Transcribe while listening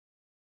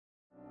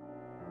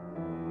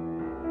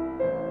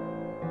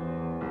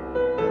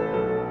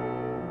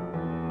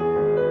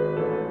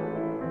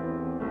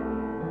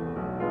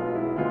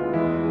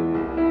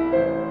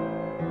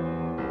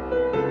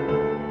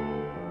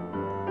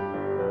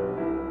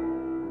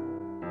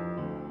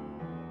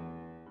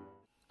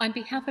On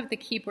behalf of the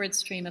keyboard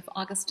stream of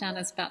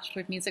Augustana's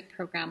Bachelor of Music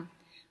program,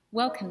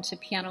 welcome to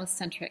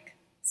PianoCentric,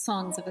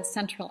 Songs of the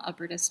Central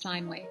Alberta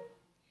Steinway.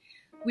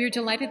 We are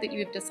delighted that you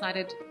have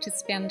decided to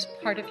spend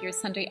part of your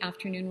Sunday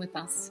afternoon with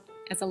us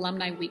as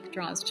Alumni Week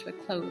draws to a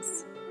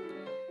close.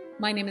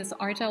 My name is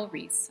Ardell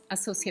Rees,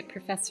 Associate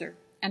Professor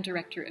and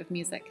Director of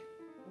Music.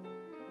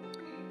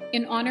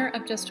 In honor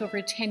of just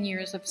over 10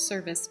 years of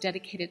service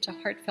dedicated to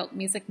heartfelt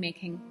music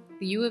making,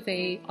 the U of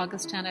A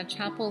Augustana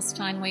Chapel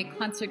Steinway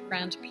Concert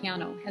Grand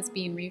Piano has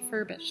been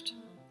refurbished.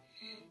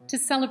 To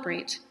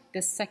celebrate,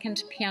 this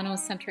second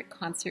PianoCentric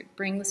concert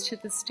brings to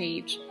the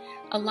stage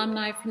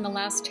alumni from the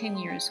last 10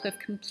 years who have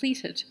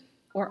completed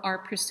or are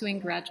pursuing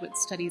graduate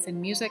studies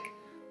in music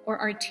or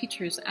are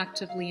teachers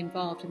actively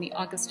involved in the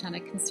Augustana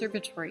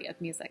Conservatory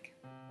of Music.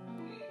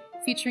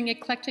 Featuring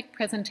eclectic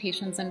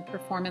presentations and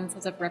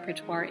performances of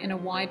repertoire in a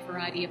wide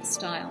variety of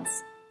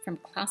styles, from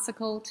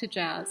classical to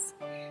jazz,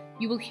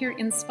 you will hear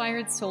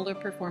inspired solo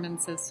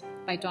performances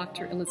by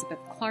Dr. Elizabeth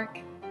Clark,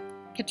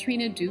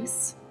 Katrina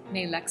Duce,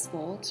 née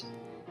Lexvold,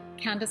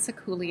 Candice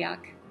Huculiak,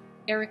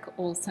 Erik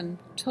Olson,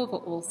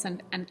 Tova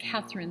Olson, and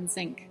Catherine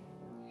Zinck.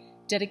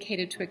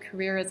 Dedicated to a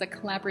career as a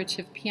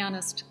collaborative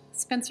pianist,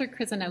 Spencer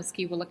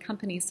Kryzanowski will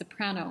accompany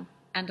soprano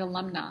and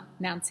alumna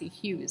Nansee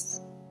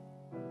Hughes.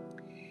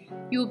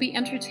 You will be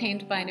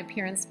entertained by an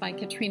appearance by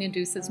Katrina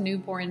Duce's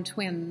newborn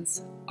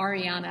twins,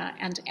 Ariana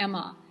and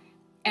Emma,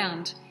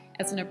 and,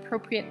 as an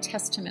appropriate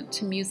testament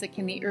to music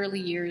in the early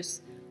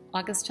years,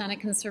 Augustana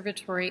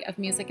Conservatory of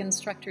Music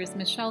instructors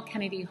Michelle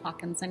Kennedy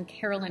Hawkins and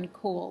Carolyn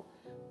Cole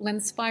will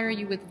inspire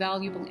you with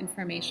valuable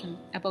information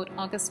about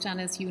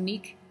Augustana's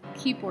unique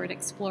Keyboard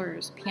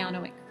Explorers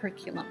piano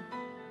curriculum.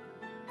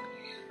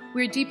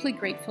 We are deeply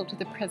grateful to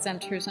the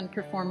presenters and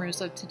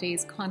performers of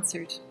today's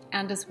concert,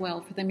 and as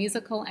well for the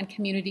musical and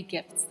community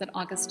gifts that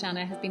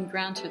Augustana has been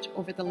granted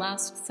over the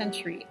last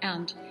century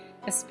and,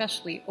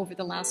 especially over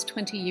the last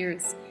 20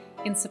 years,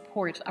 in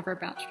support of our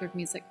Bachelor of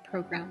Music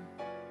program.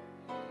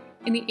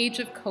 In the age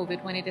of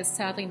COVID, when it is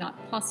sadly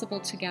not possible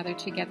to gather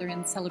together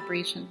in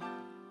celebration,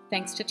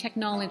 thanks to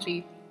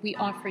technology, we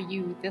offer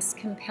you this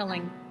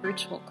compelling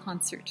virtual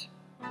concert.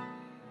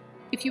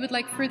 If you would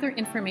like further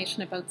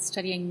information about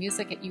studying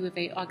music at U of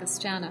A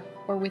Augustana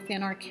or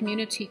within our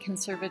community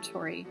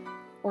conservatory,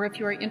 or if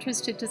you are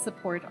interested to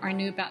support our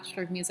new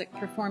Bachelor of Music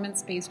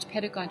performance-based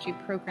pedagogy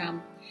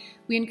program,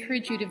 we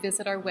encourage you to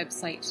visit our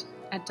website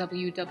at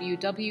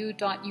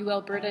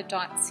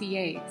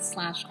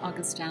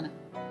www.ualberta.ca/Augustana.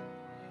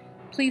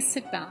 Please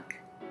sit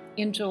back,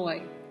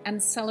 enjoy,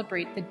 and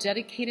celebrate the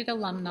dedicated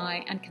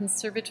alumni and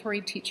conservatory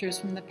teachers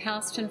from the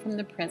past and from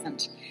the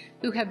present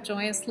who have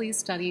joyously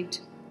studied,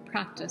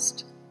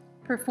 practiced,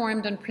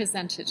 performed, and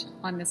presented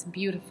on this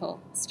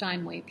beautiful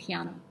Steinway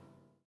piano.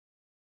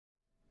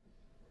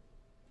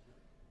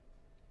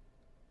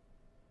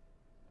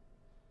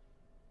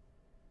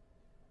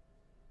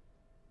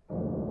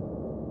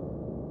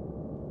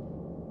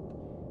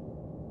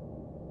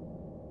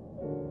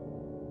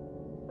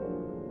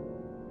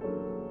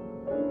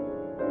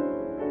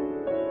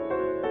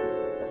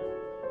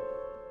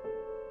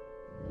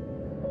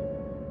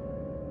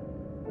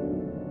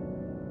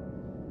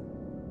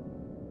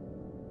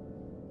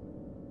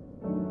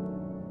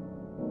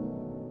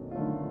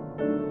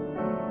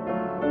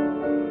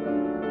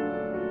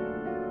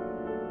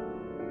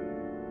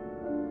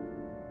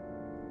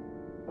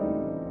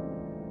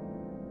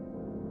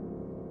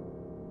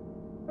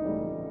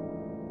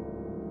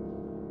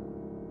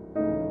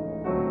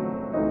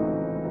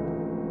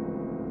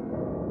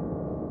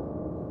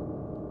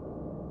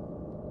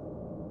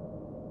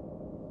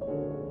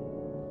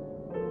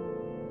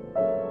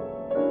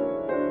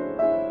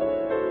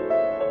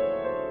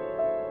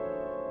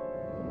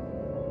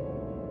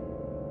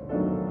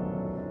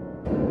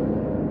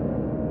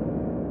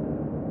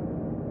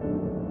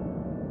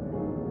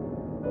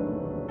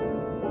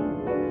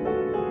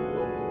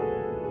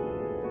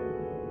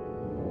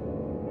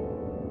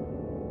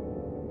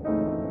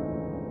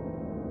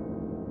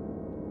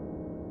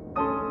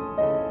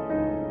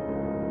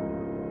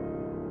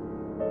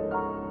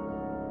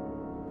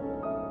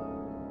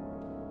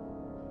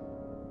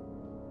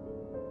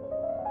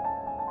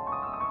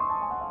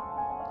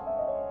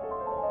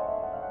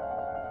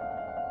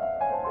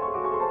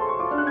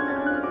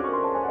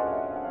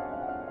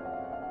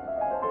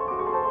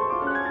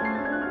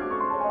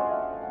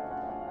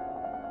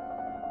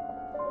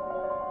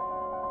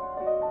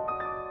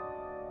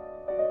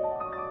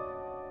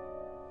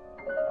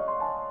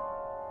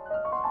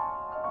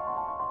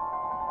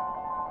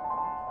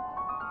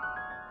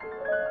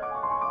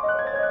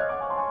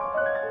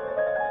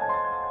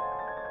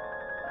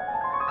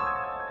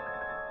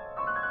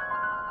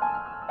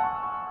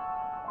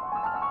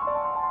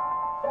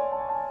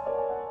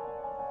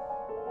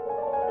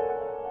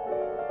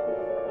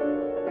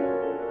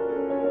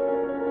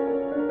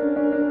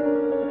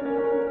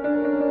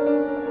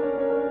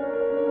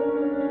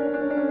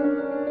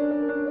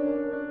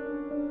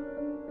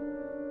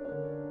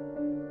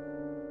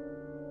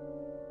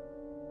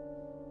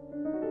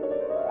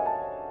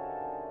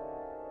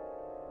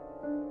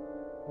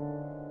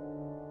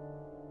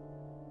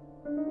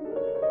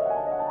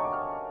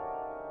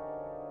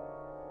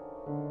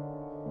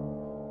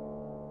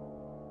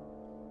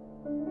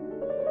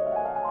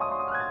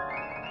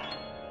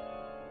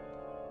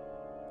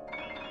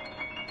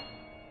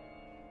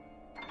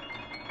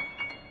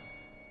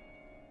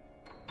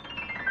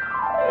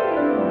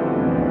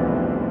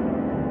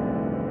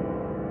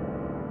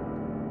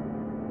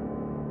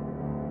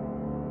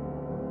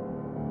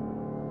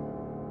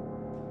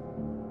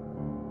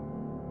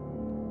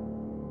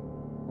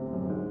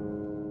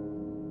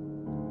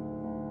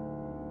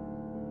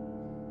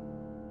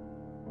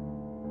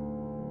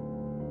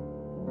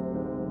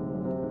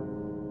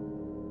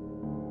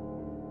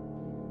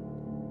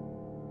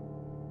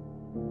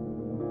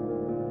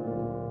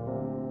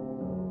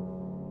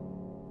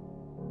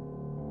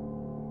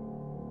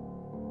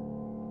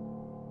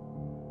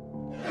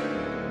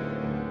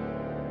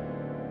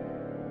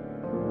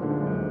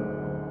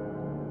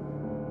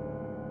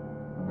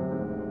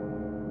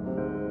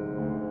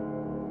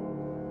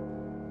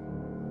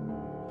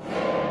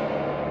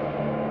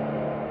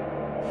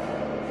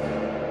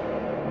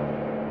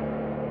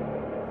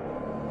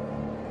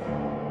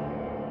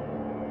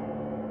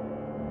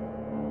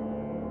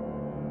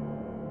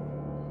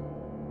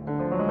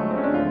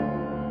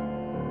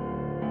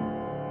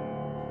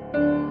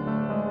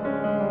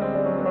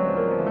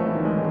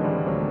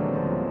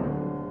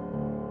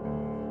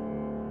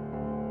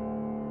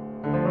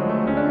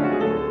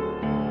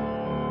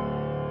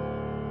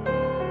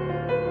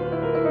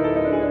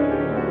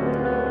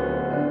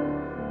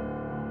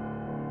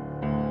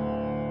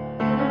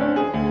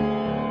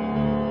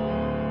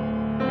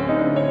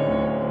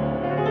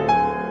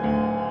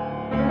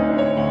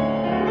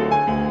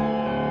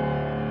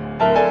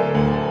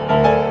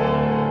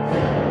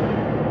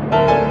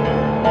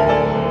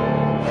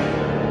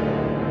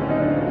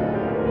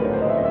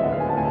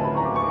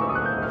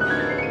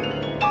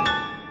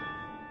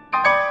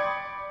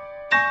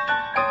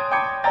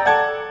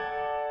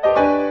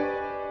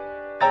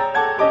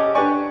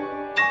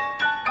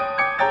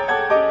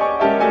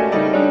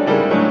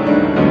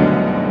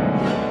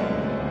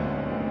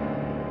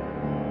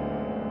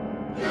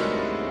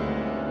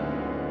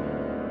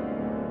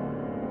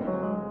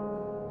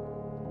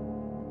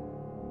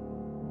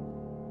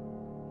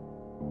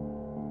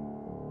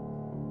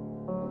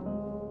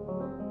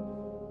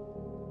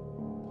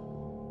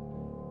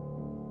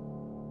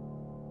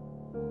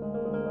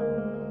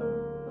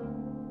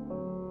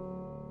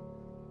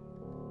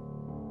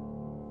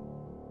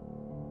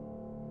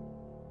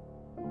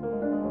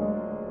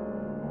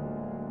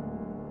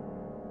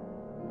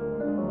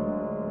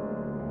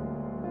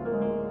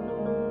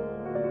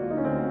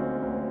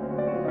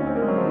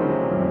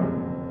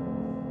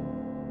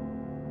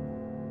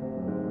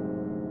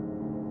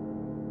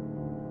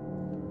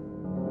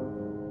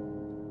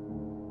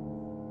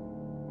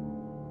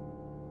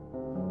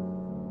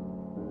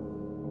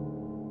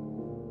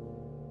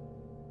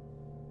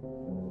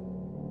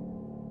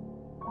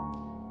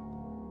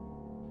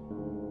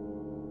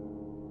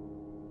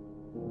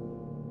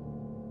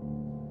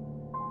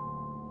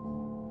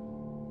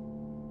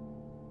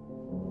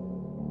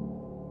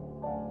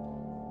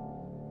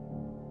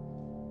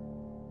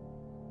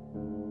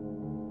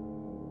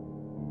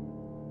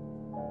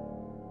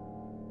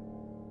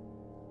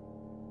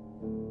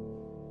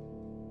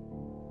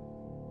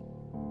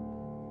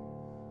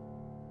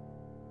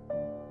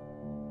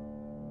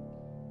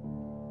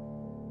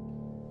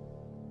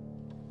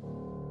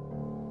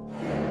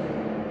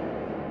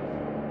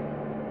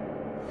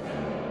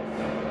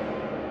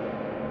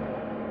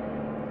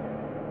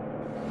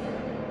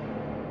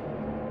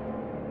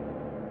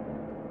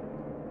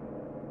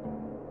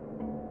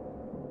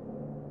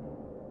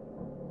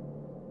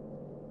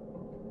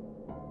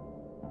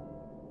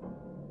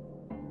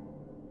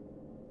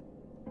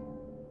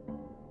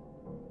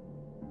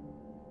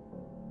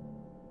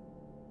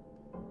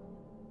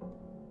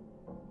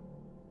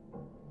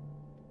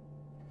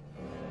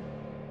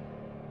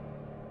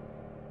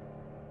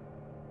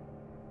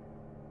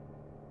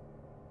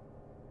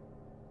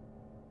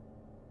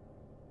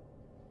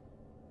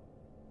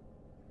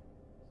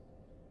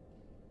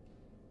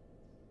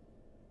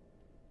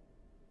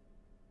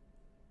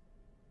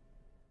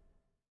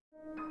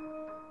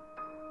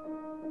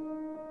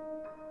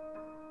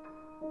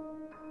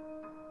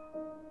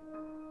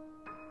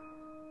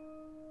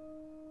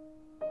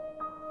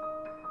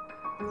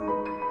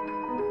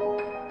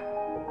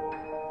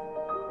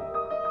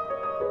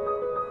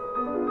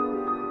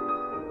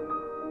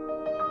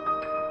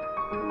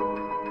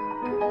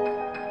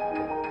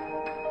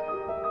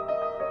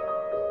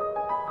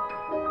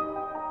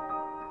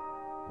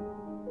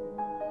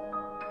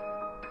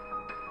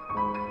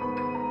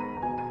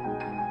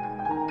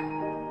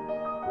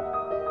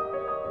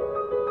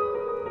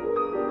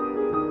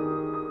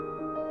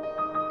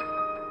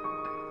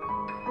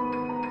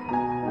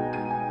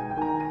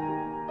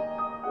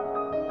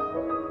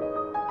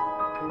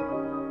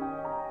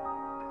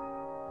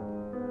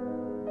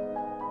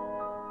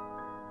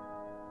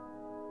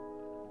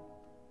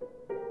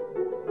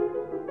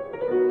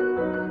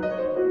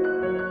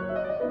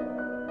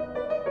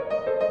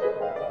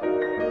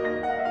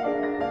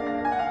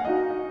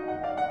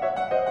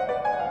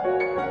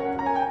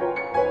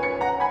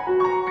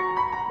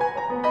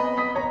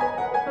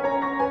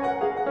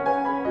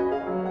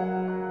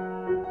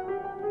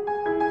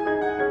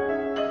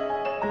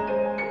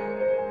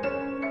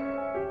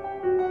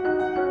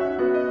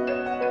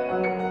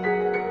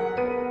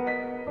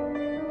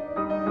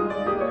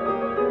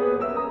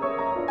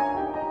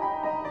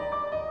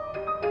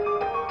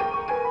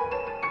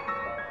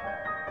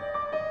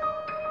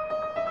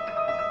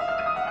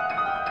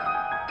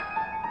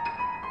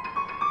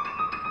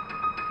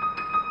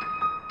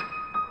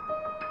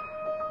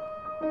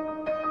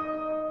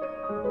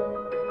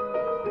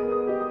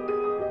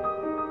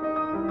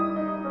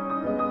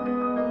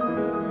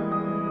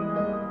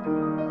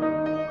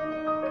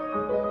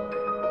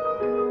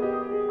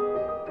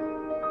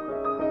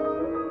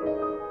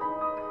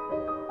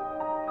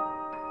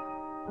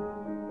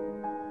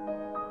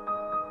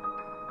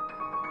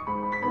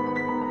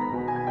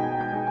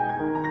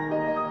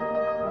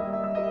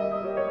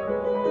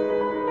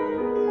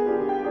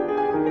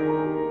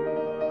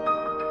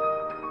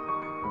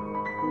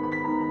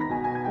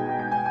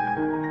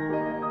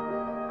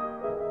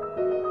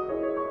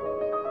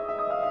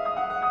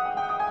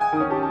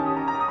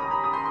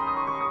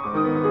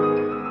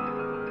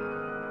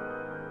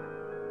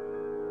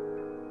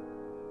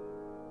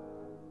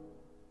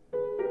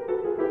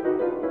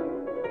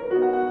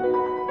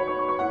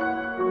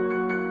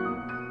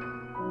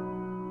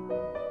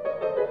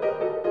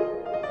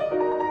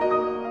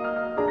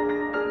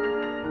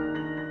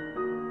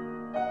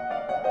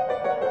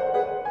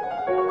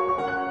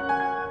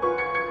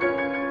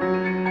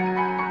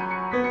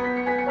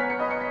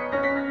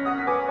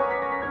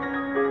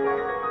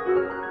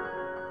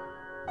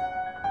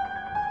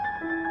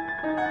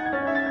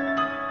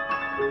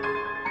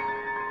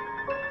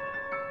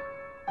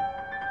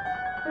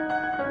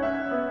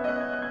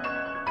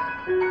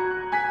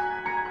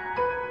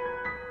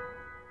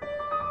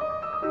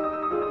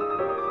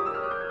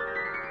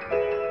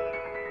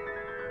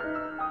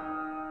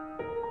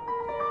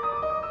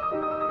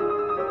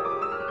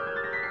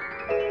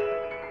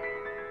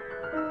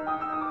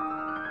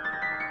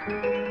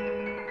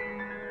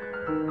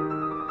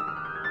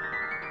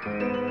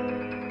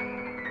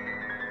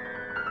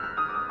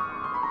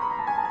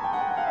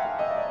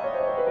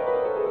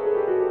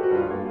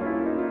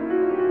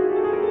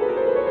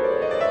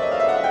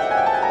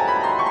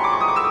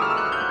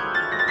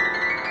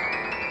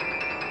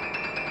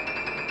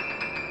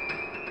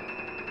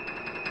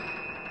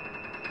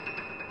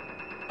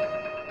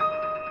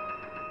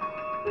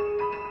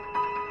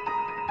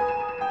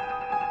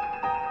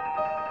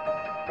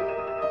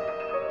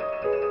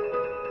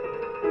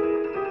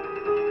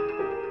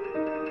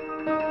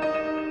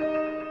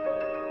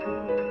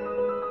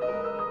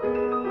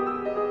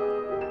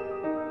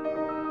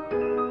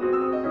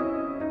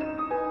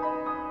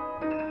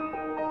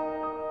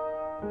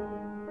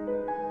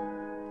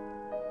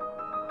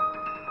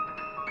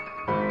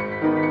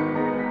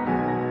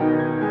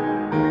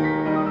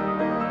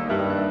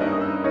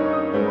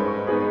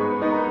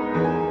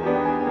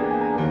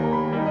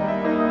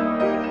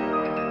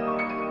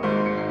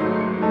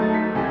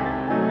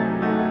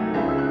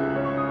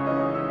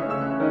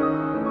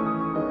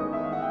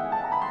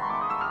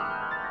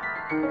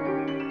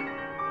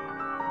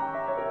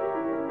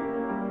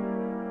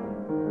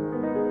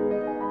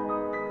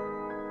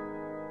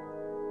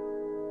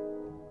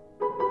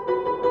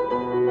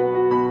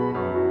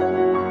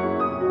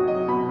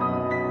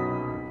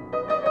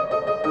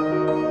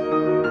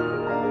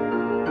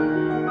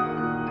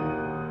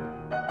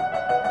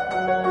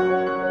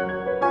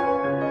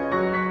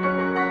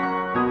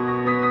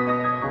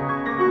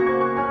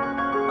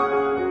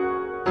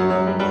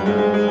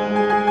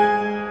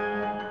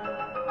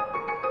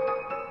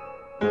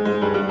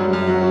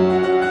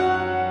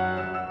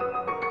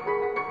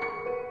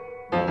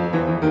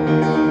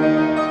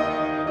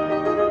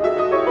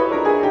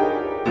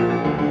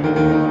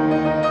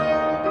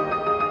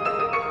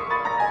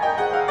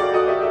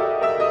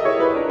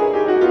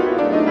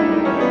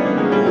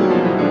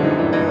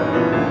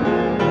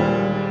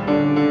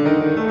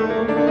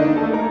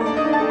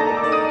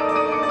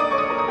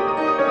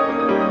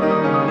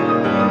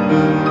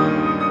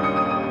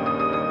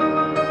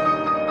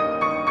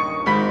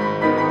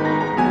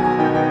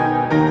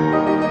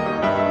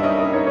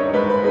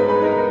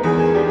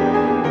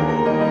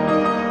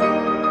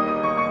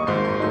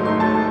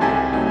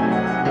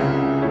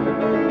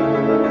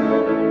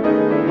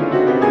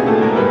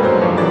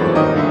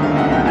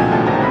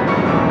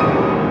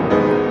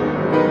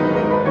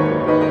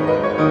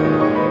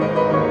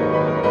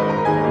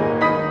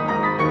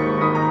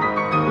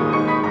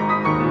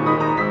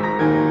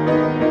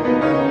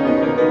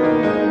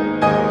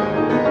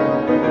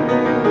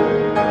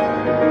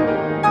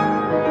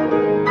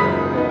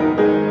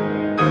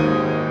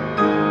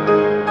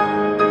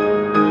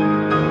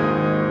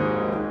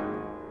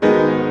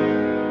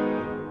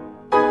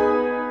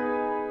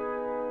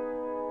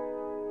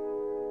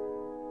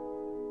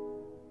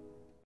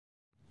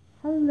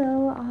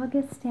 Hello,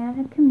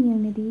 Augustana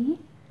community.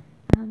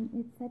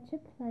 It's such a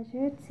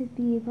pleasure to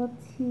be able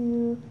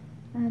to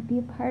be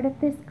a part of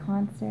this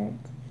concert.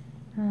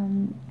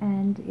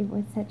 And it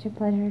was such a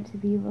pleasure to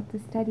be able to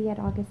study at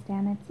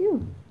Augustana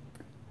too.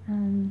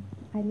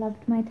 I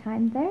loved my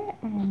time there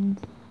and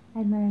I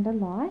learned a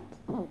lot.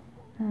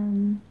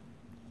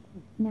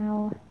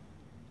 Now,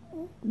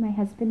 my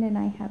husband and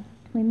I have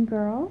twin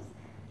girls.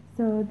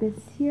 So this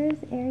here is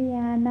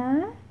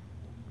Ariana.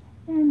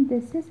 And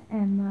this is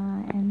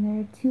Emma, and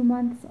they're 2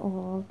 months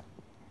old.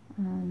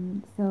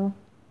 So,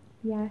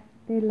 yeah,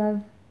 they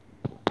love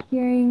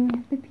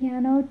hearing the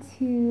piano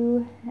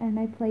too, and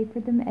I play for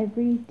them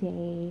every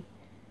day.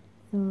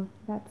 So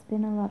that's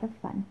been a lot of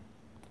fun.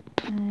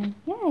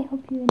 Yeah, I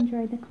hope you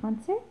enjoy the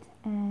concert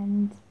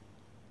and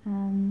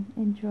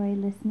enjoy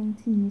listening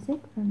to music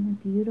from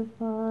the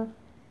beautiful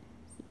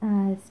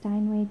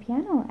Steinway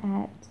piano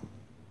at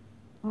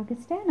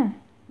Augustana.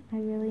 I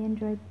really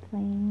enjoyed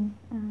playing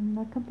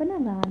the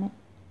campanella on it,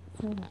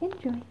 so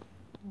enjoy.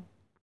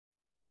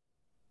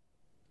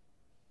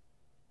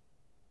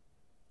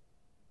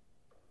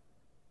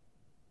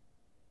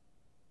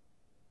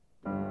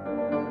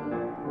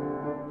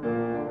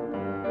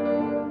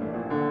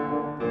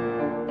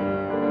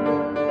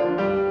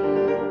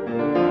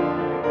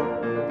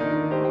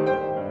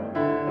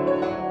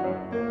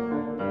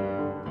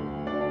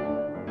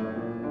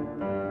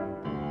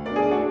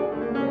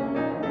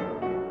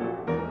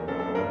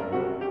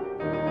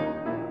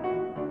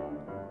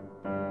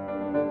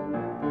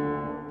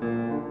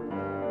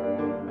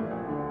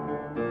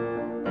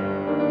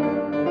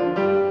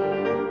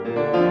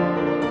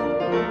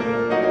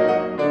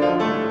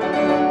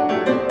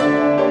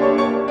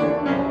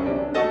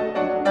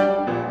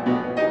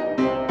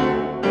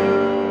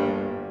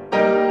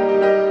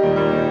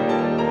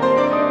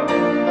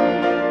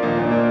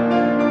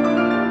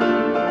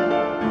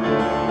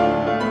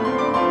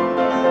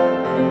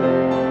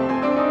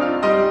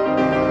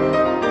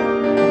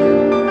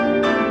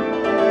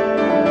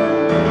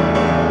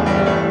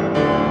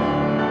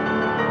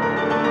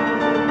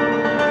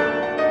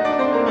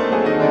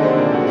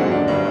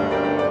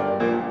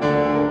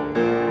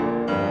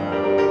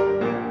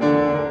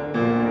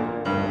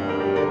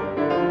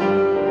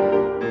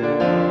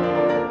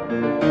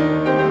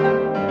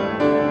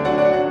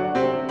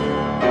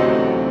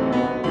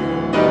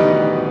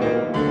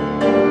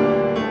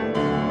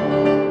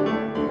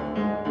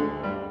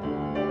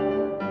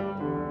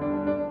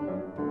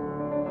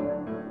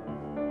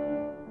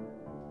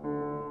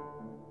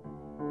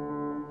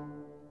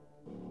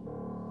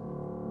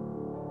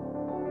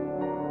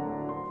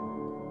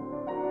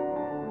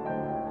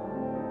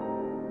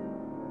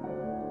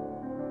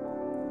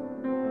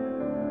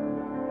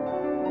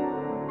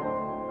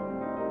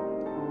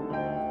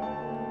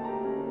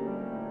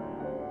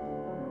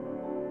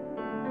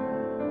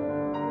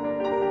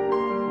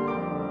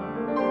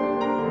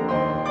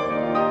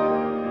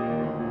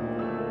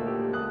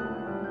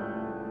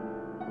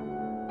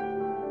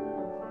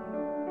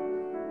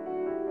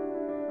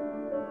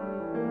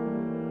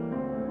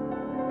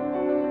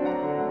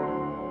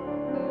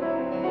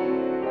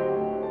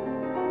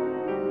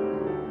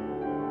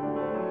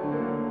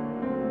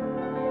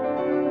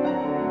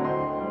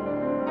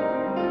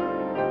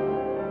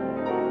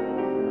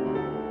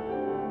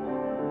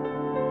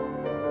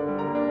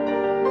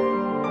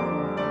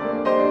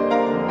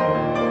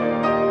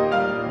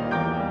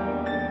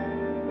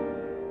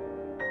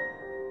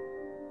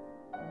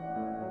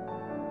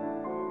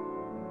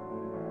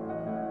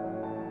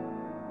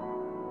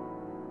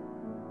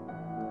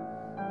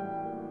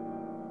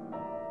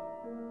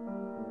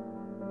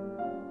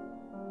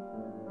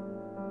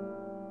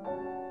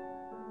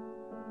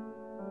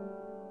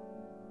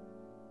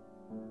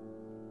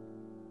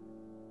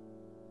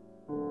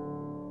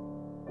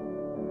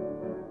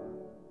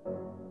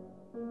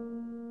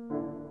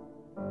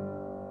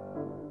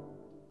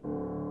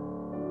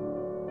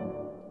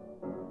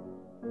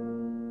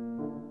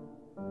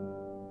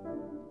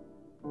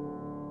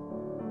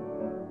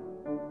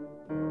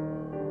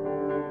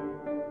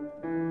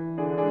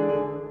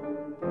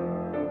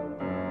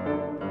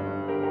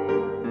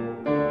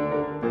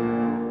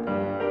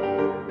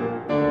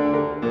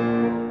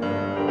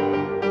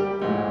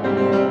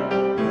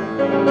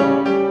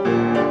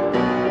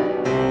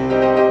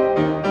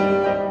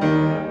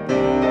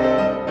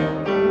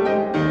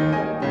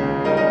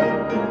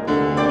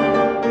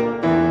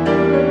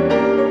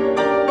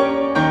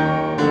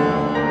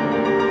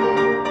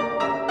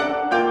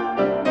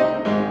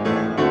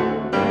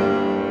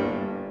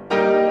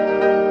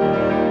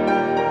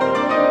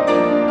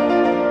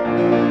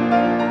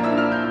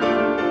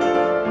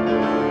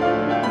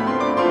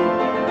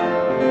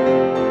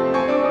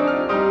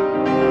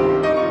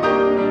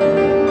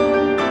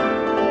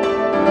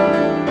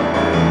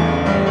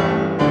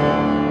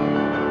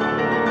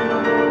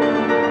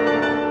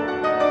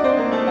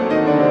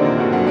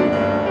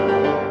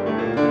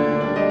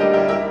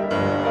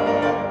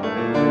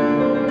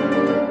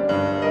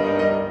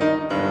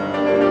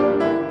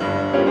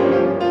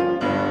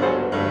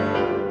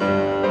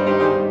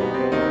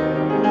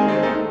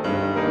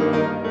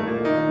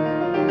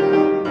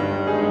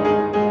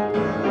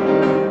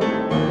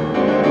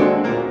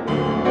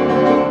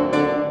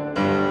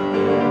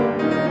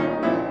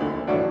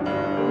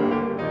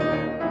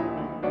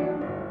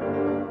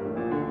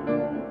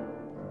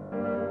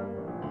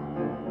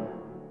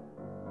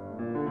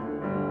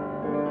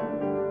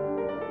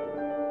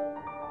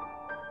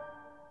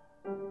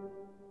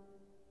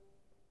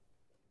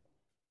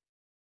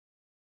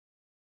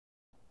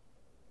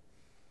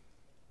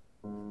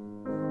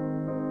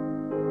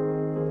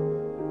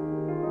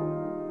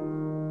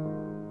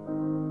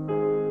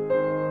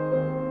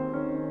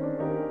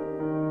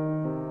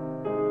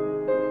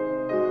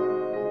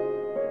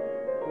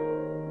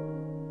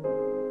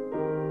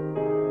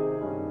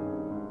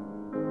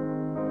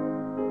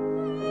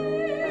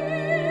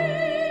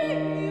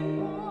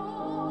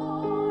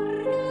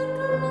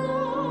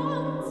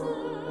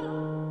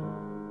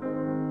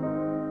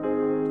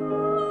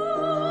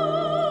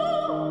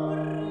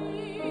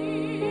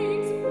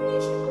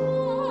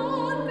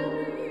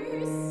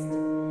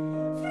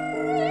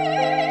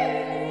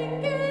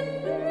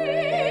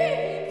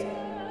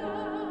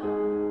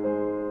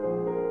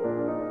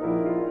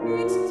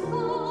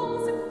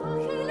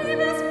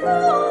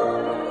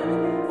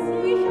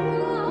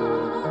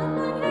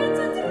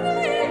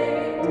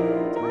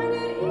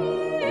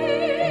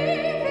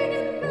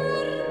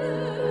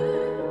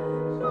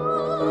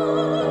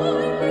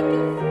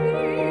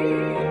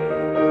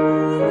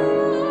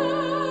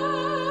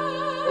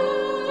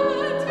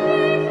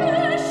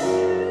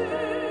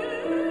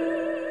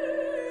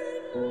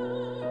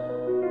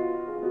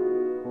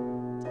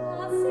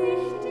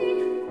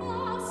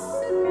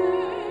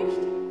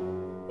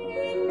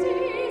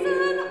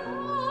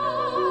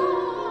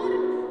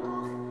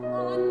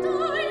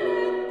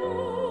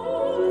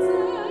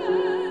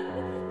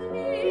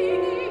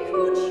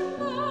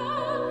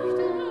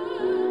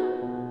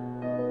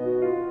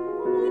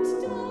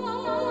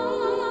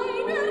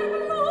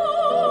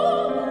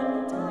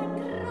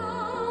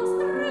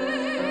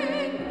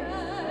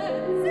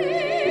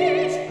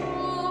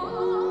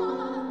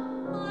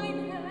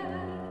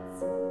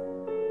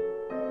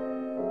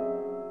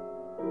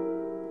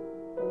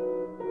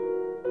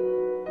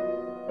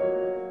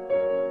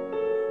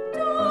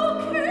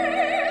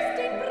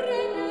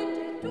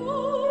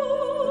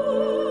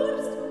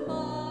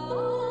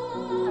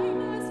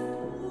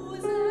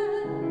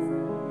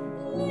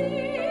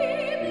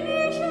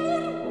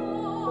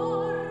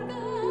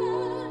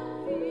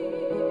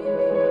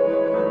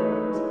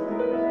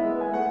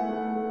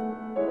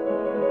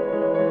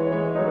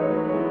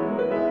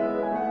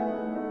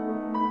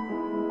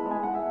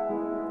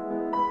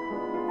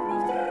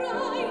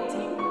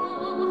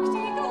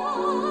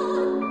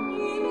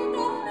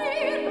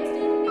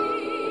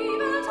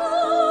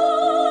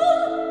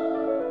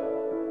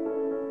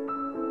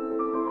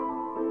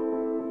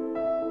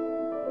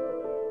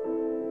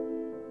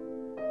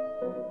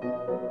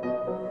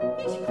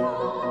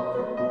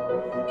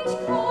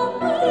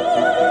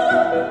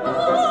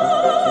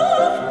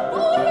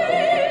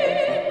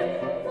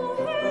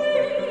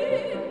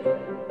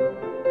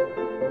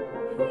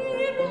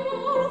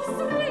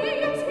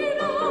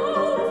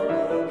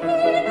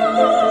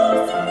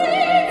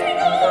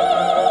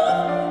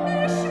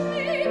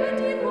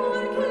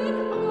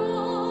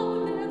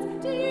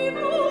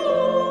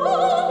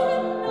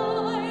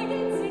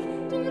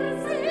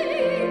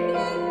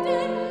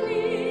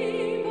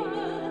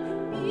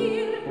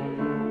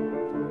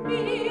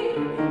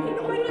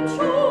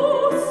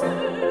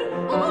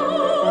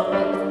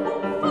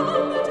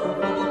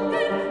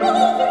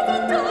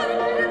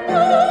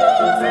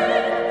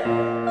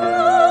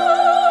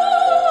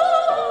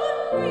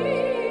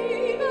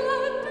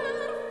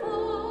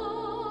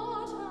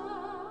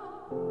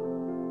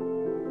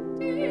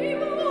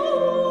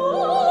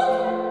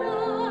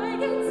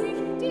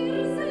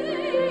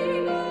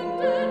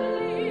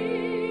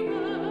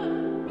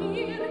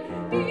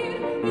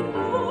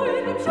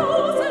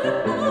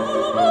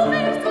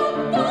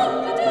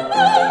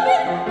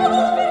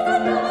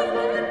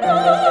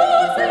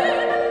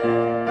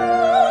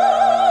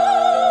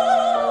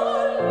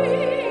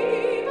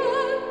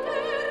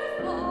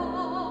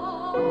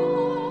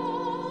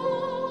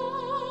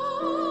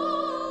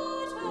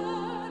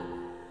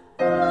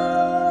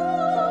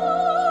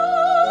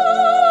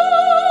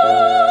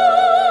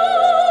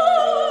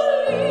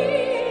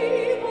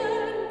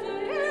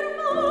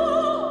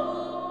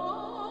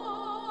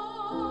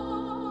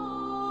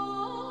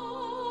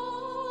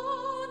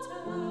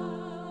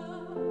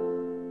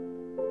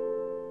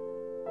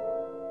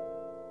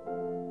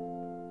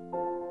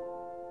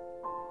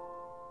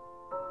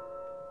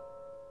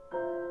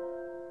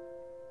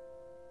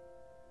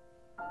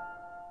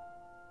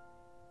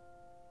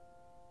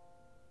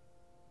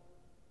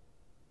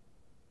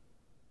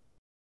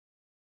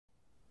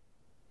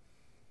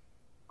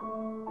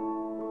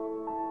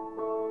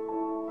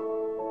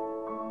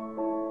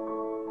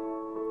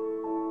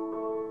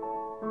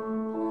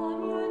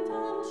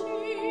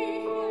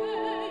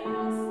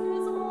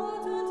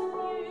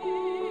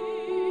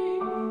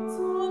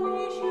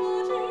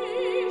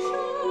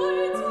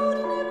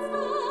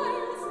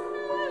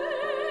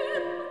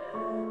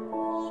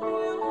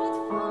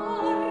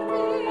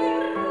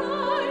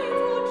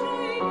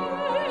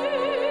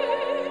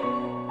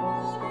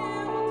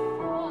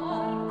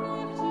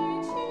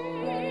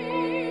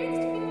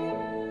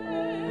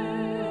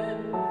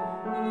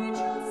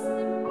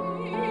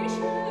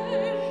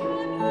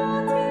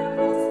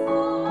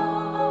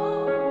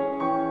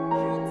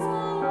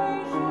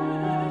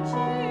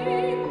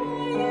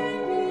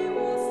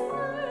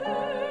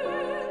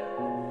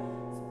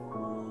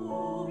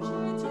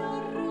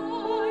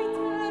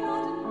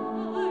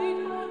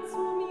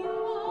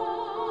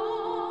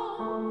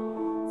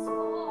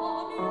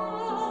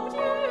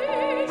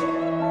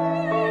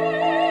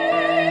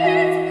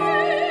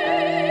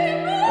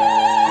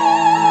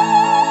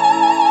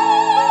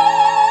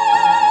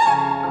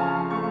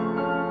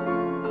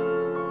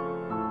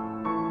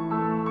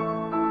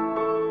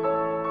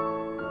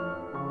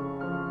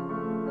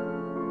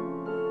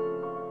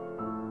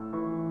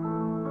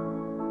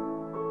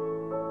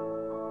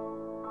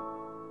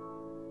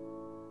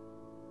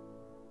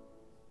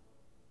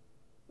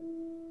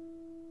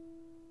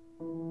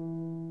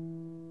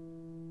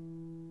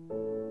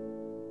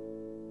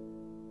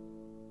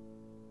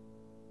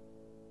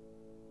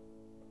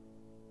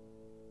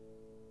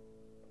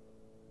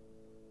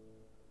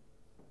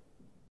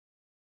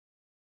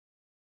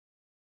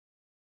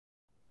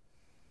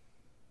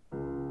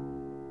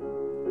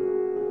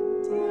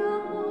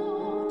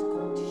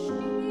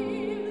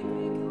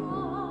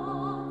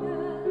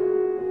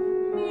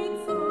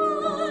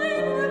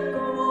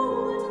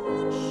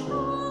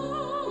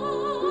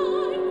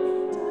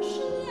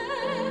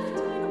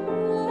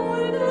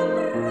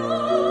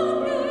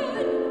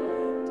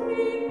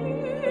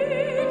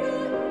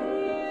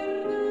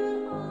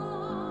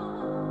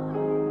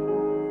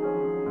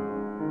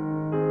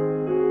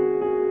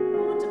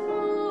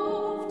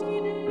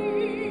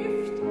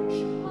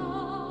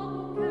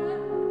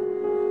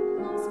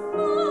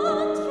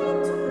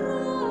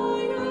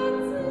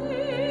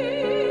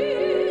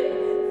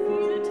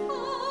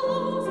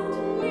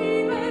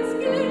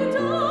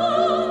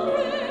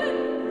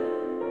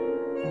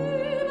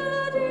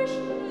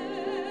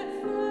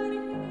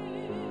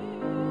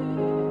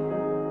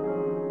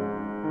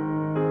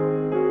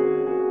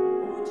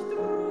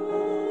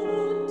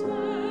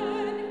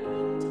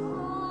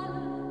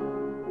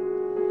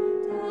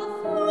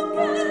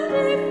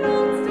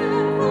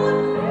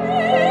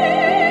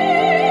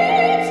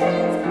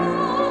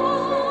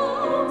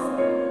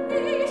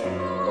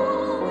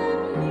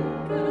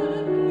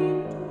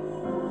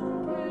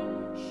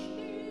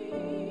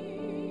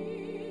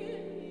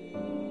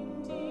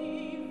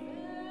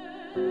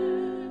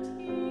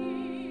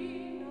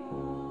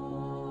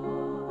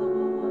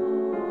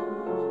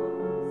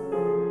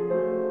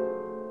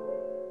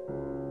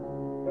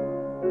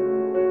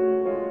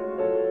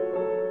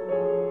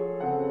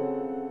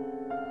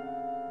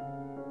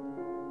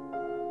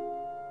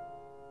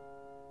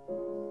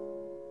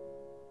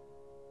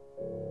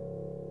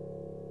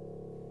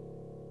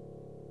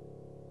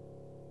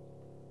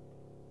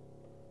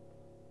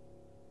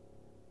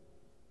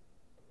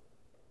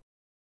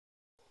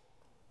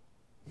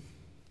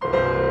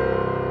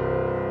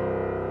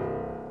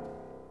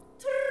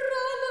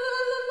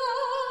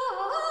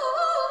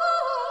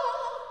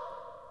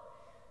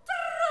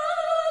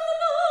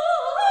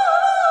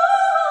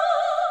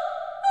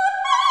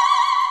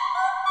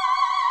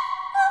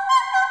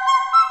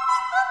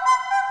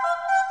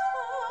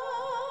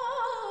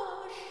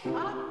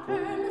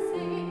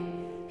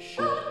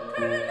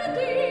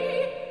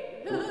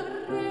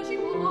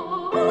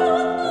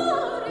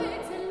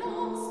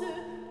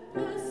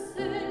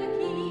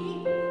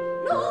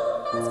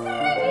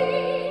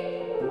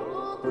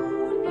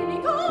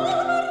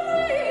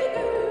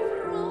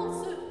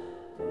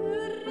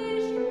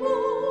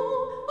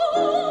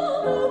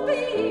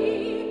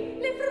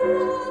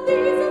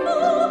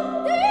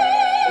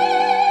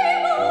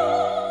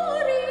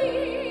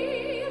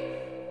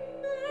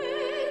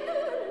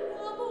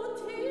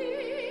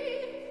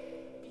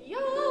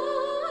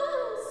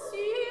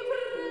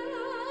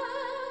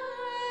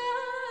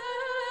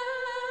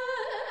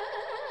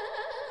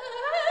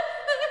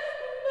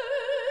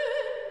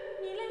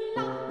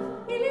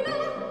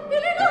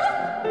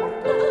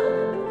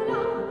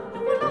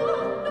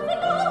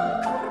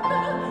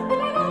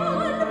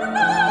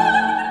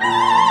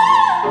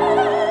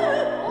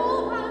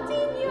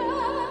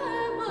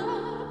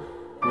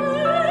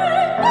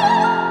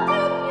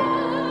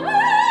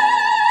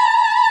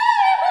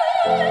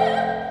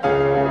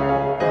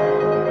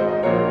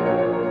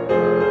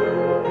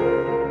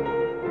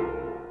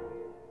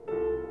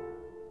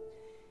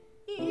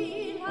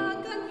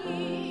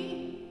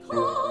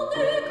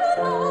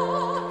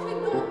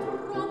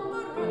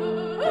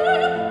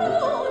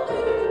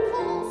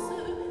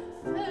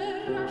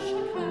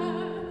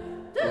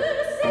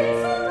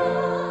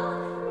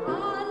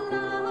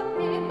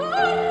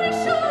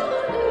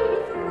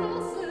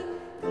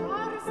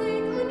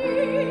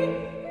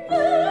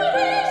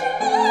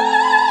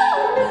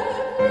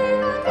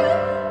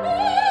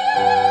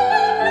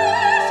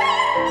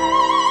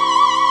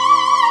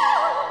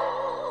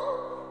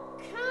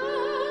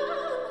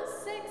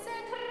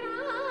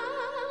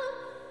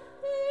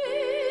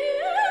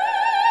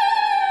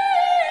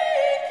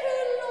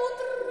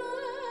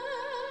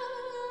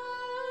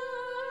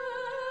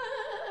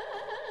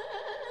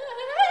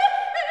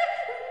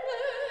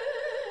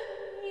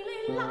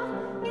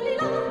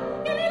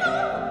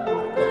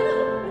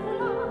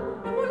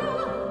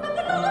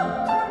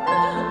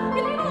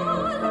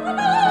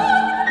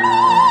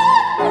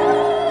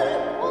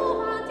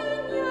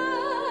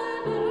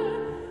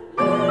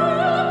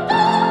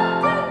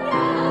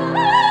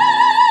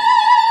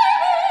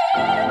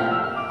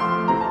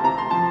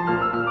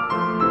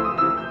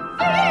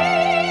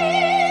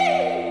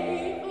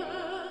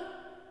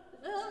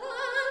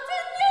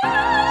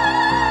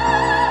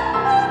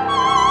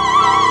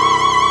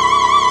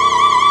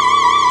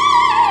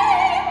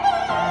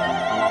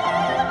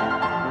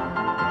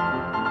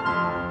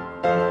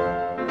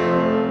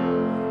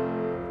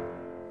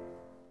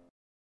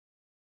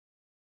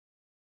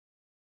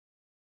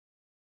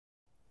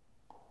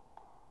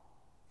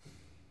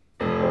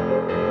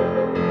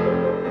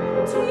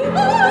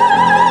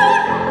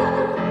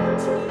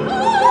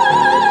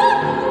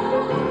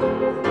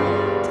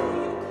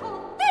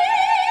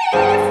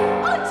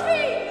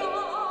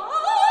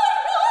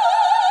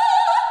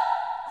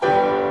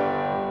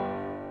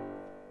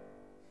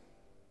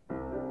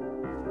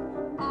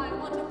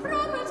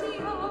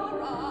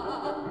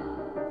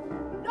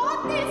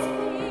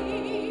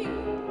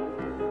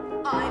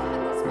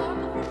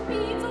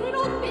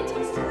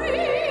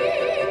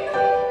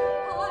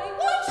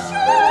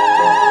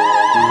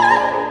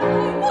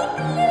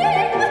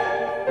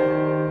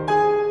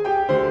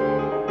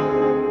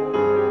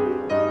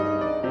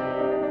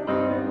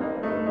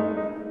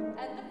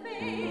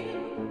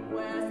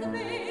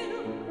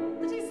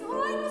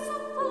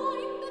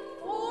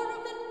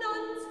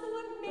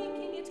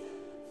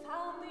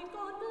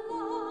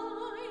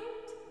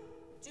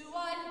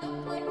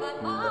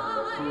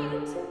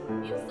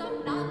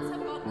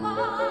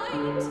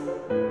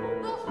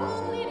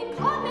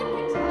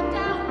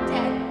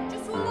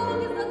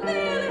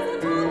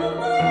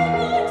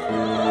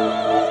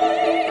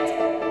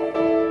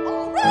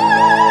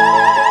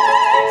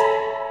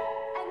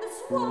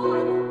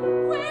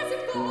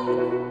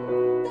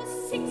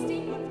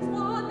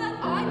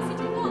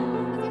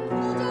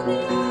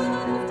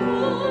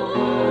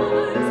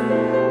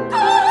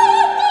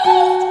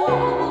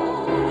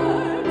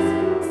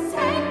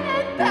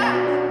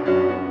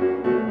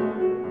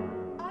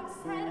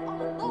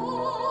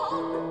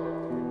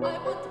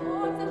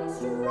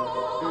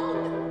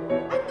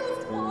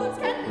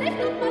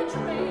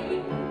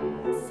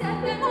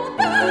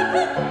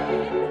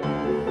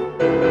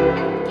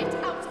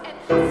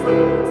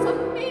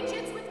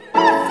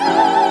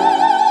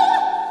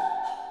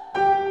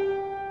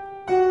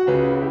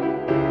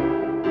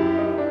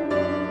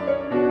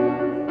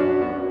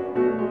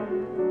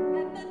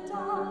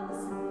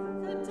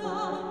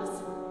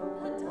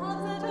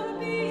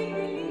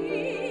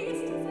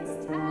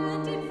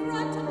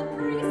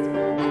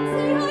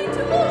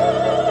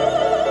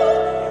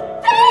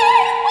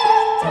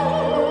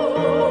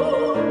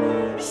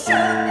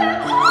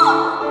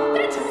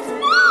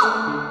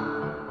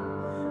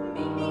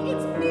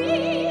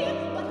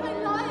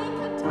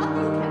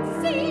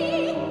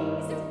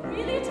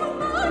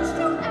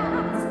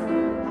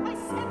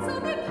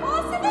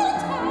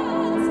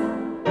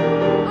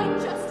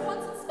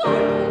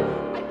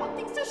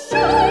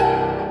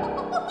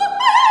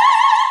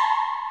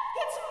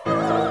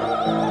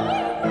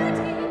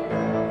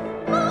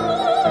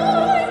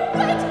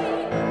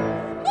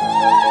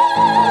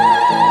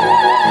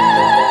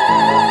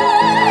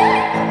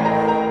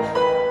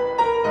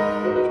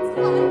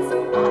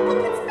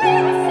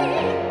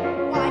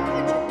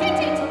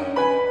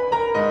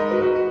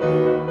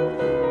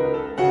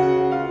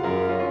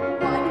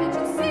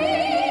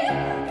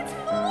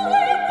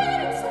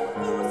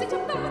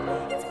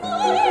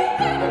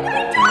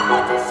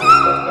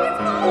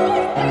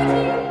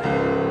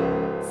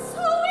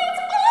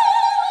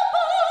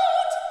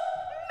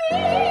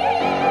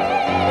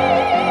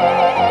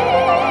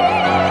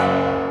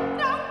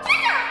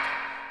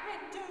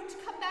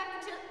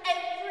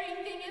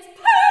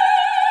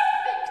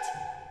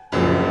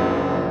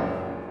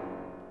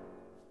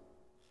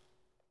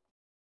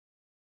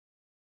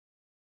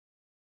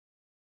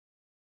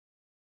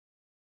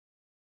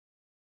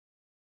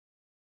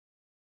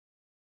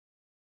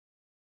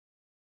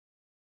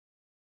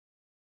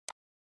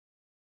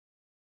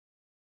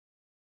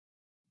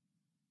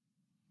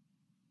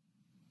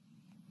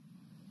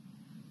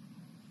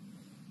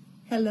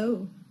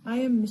 Hello, I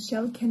am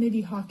Michelle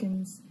Kennedy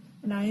Hawkins,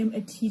 and I am a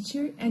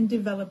teacher and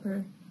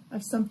developer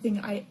of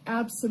something I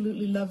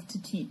absolutely love to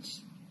teach,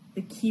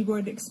 the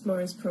Keyboard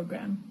Explorers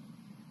program.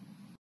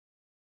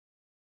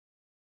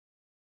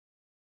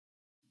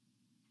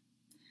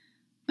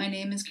 My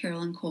name is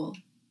Carolyn Cole.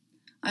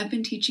 I've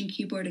been teaching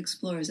Keyboard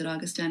Explorers at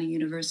Augustana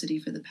University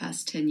for the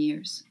past 10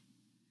 years.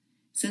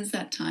 Since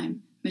that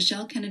time,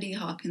 Michelle Kennedy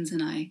Hawkins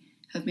and I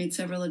have made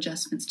several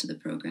adjustments to the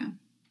program.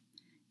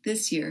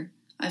 This year,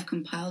 I've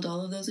compiled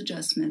all of those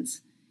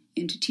adjustments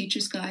into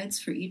teacher's guides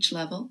for each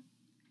level,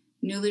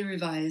 newly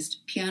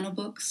revised piano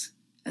books,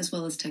 as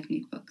well as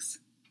technique books.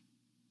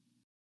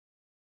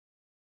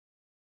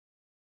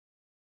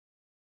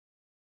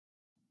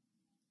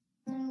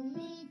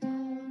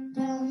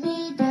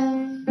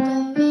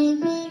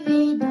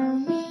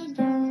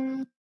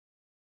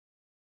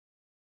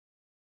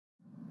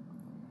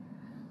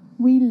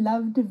 We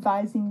love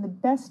devising the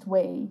best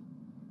way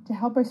to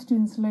help our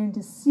students learn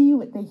to see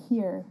what they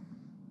hear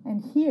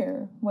and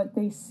hear what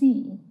they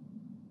see,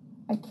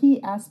 a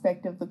key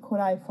aspect of the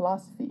Korai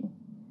philosophy.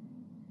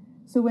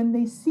 So when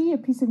they see a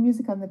piece of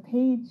music on the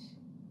page,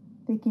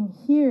 they can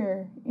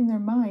hear in their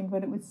mind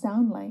what it would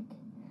sound like.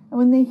 And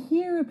when they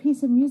hear a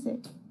piece of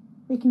music,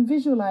 they can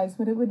visualize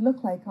what it would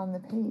look like on the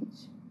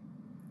page.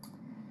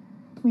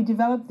 We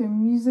develop their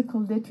musical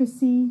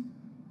literacy,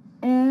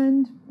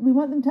 and we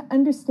want them to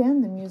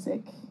understand the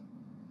music,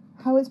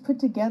 how it's put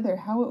together,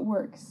 how it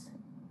works,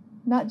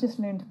 not just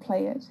learn to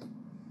play it.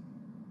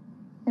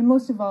 And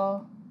most of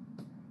all,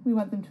 we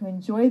want them to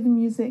enjoy the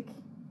music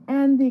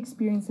and the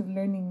experience of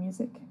learning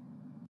music.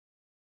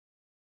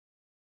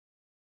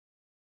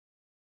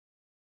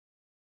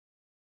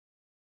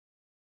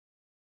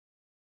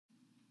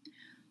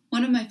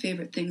 One of my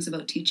favorite things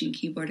about teaching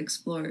Keyboard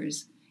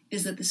Explorers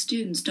is that the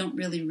students don't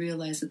really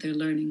realize that they're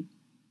learning.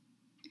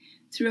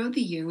 Throughout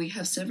the year, we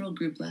have several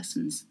group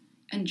lessons,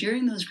 and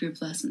during those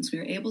group lessons, we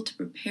are able to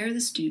prepare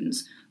the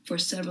students for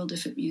several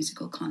different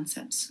musical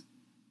concepts.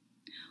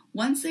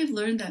 Once they've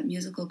learned that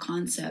musical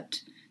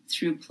concept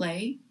through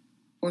play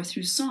or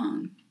through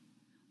song,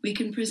 we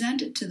can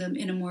present it to them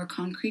in a more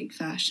concrete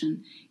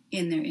fashion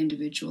in their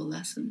individual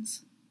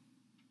lessons.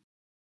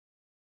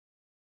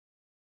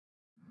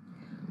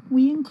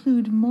 We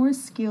include more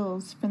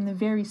skills from the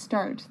very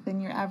start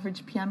than your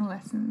average piano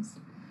lessons,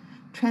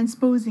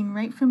 transposing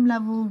right from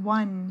level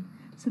 1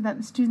 so that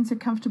the students are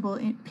comfortable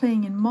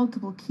playing in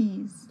multiple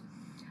keys,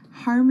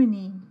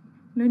 harmony,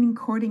 learning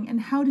chording and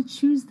how to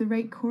choose the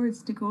right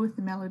chords to go with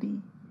the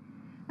melody.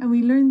 And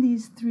we learn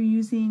these through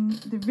using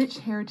the rich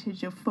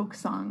heritage of folk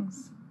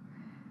songs.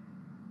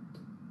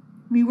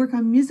 We work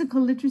on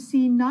musical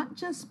literacy not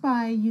just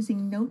by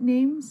using note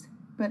names,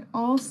 but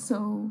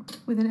also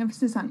with an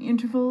emphasis on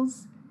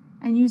intervals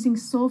and using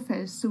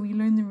solfege, so we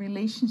learn the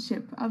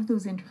relationship of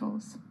those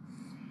intervals.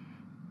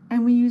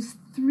 And we use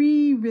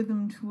 3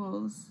 rhythm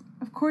tools,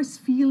 of course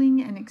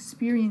feeling and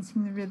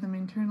experiencing the rhythm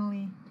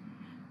internally,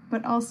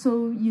 but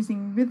also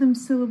using rhythm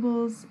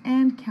syllables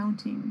and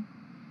counting.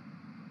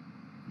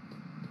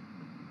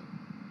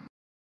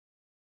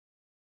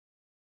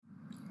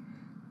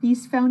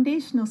 These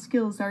foundational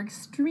skills are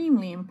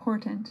extremely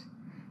important.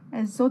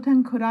 As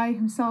Zoltan Kodály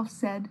himself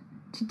said,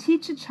 to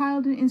teach a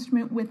child an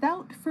instrument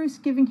without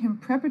first giving him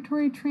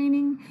preparatory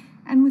training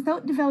and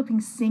without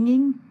developing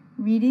singing,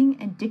 reading,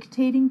 and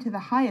dictating to the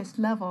highest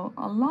level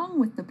along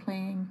with the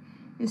playing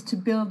is to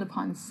build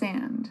upon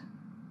sand.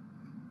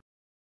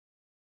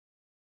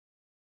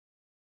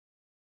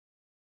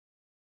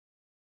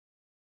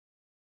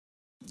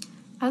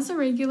 As a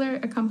regular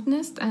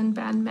accompanist and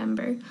band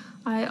member,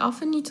 I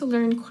often need to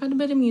learn quite a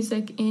bit of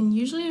music in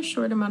usually a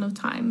short amount of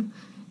time.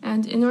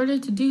 And in order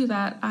to do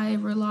that, I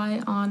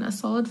rely on a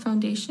solid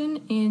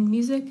foundation in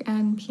music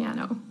and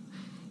piano.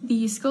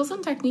 The skills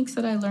and techniques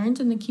that I learned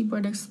in the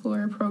Keyboard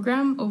Explorer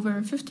program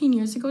over 15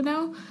 years ago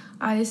now,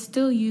 I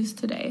still use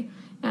today.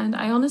 And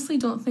I honestly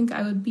don't think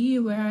I would be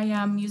where I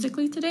am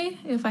musically today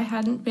if I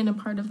hadn't been a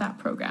part of that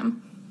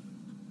program.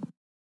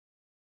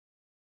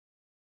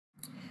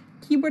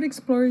 Keyboard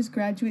Explorers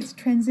graduates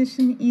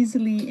transition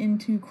easily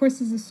into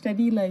courses of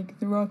study like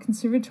the Royal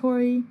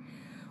Conservatory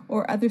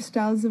or other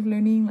styles of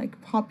learning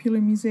like popular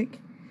music,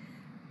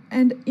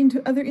 and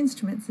into other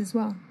instruments as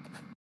well.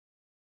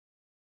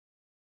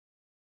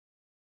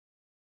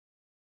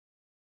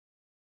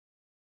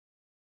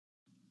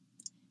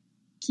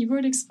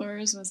 Keyboard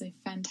Explorers was a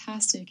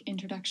fantastic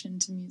introduction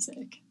to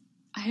music.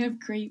 I have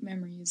great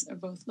memories of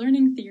both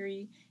learning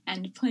theory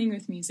and playing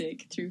with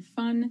music through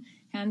fun,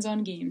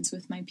 hands-on games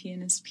with my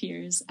pianist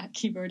peers at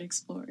Keyboard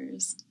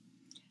Explorers.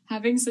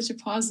 Having such a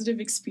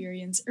positive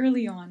experience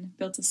early on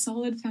built a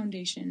solid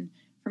foundation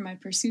for my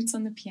pursuits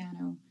on the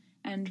piano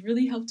and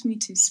really helped me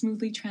to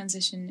smoothly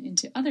transition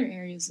into other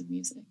areas of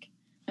music,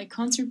 like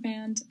concert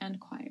band and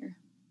choir.